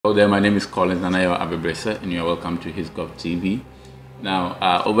Hello there, my name is Collins Nanayo Abebrese and you're welcome to HisGov TV. Now,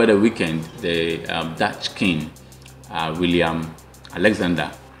 over the weekend, the Dutch King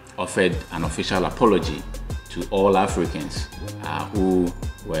Willem-Alexander offered an official apology to all Africans who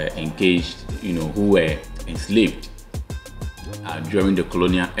were engaged, who were enslaved during the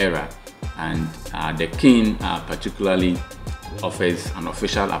colonial era. And the King particularly offers an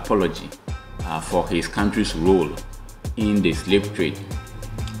official apology for his country's role in the slave trade.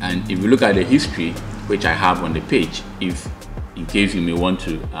 And if you look at the history, which I have on the page, in case you may want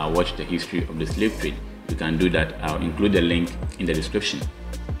to watch the history of the slave trade, you can do that. I'll include the link in the description.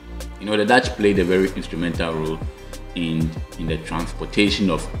 The Dutch played a very instrumental role in the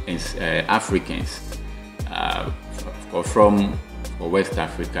transportation of Africans from West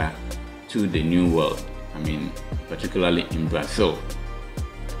Africa to the New World. Particularly in Brazil.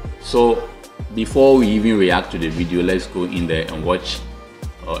 So before we even react to the video, let's go in there and watch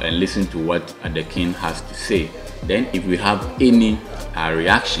and listen to what the King has to say. Then if we have any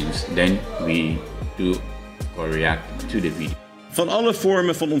reactions, then we do or react to the video. Van alle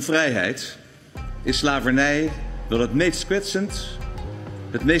vormen van onvrijheid is slavernij wel het meest kwetsend,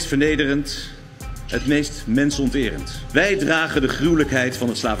 het meest vernederend, het meest mensonterend. Wij dragen de gruwelijkheid van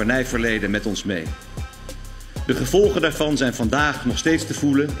het slavernijverleden met ons mee. De gevolgen daarvan zijn vandaag nog steeds te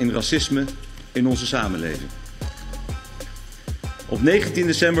voelen in racisme in onze samenleving. Op 19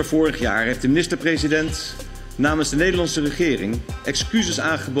 december vorig jaar heeft de minister-president namens de Nederlandse regering excuses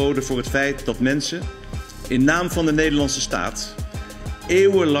aangeboden voor het feit dat mensen in naam van de Nederlandse staat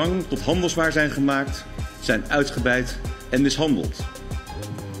eeuwenlang tot handelswaar zijn gemaakt, zijn uitgebuit en mishandeld.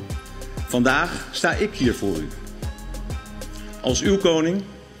 Vandaag sta ik hier voor u. Als uw koning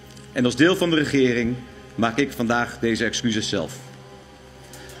en als deel van de regering maak ik vandaag deze excuses zelf.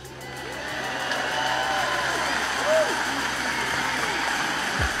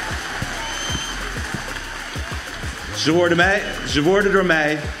 Ze worden door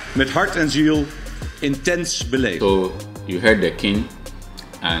mij met hart en ziel intens beleefd. So you heard the King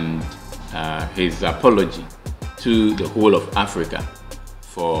and his apology to the whole of Africa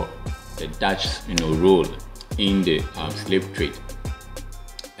for the Dutch role in the slave trade.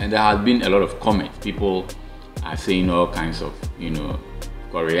 And there has been a lot of comments. People are saying all kinds of,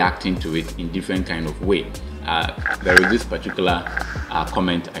 reacting to it in different kind of way. There is this particular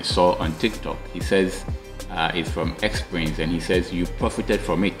comment I saw on TikTok. He says, it's from Experience, and he says, you profited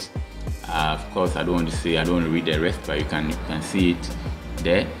from it. Of course, I don't want to read the rest, but you can see it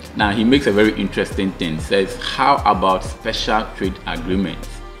there. Now, he makes a very interesting thing. Says, how about special trade agreements,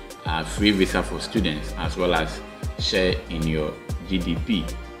 free visa for students, as well as share in your GDP?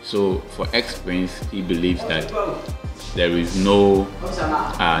 So, for Experience, he believes that there is no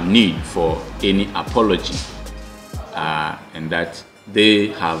need for any apology, and that they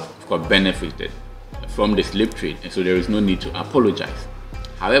have, of course, benefited from the slave trade, and so there is no need to apologize.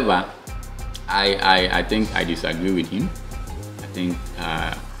 However, I think I disagree with him. I think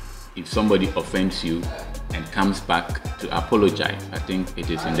if somebody offends you and comes back to apologize, I think it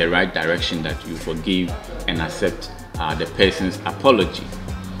is in the right direction that you forgive and accept the person's apology.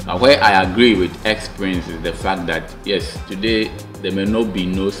 Where I agree with Experience is the fact that yes, today there may not be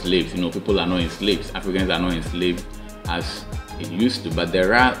no slaves. People are not enslaved. Africans are not enslaved as it used to, but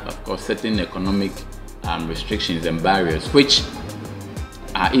there are, of course, certain economic restrictions and barriers which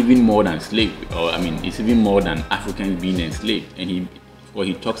are even more than slavery, it's even more than Africans being enslaved. And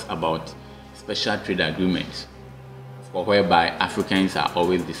he talks about special trade agreements whereby Africans are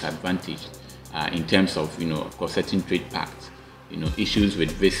always disadvantaged in terms of, of course, certain trade pacts, issues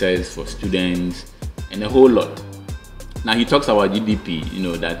with visas for students and a whole lot. Now he talks about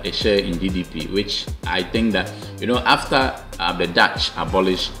GDP, that a share in GDP, which I think that, after the Dutch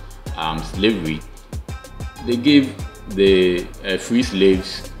abolished slavery, they gave the free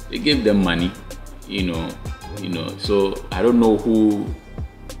slaves, they gave them money, so I don't know who,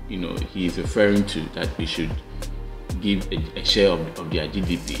 he is referring to that we should give a share of their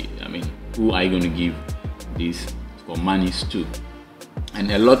GDP. Who are you going to give these for monies to?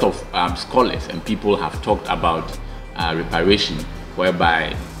 And a lot of scholars and people have talked about reparation,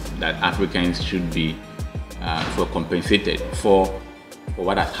 whereby that Africans should be compensated for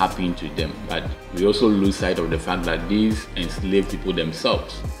what has happened to them. But we also lose sight of the fact that these enslaved people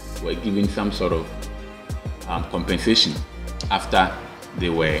themselves were given some sort of compensation after they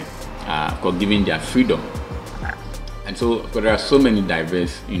were given their freedom. And so there are so many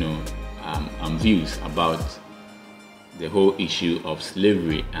diverse views about the whole issue of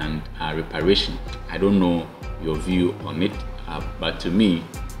slavery and reparation. I don't know your view on it, but to me,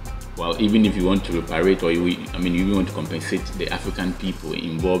 well, even if you want to reparate, or you want to compensate the African people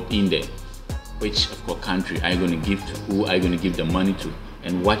involved in there, which of course country are you going to give to? Who are you going to give the money to?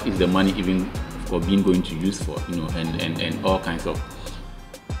 And what is the money even for being going to use for? And all kinds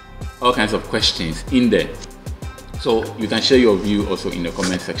of questions in there. So you can share your view also in the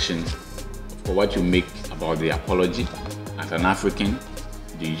comment section for what you make about the apology. As an African,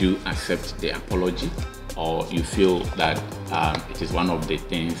 do you accept the apology, or you feel that it is one of the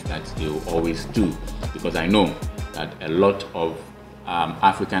things that they will always do? Because I know that a lot of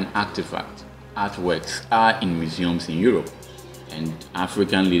African artworks are in museums in Europe, and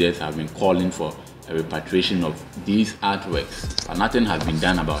African leaders have been calling for a repatriation of these artworks, but nothing has been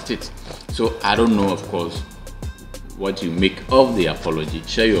done about it. So I don't know, of course, what you make of the apology.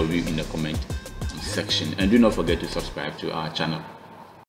 Share your view in the comment section, and do not forget to subscribe to our channel.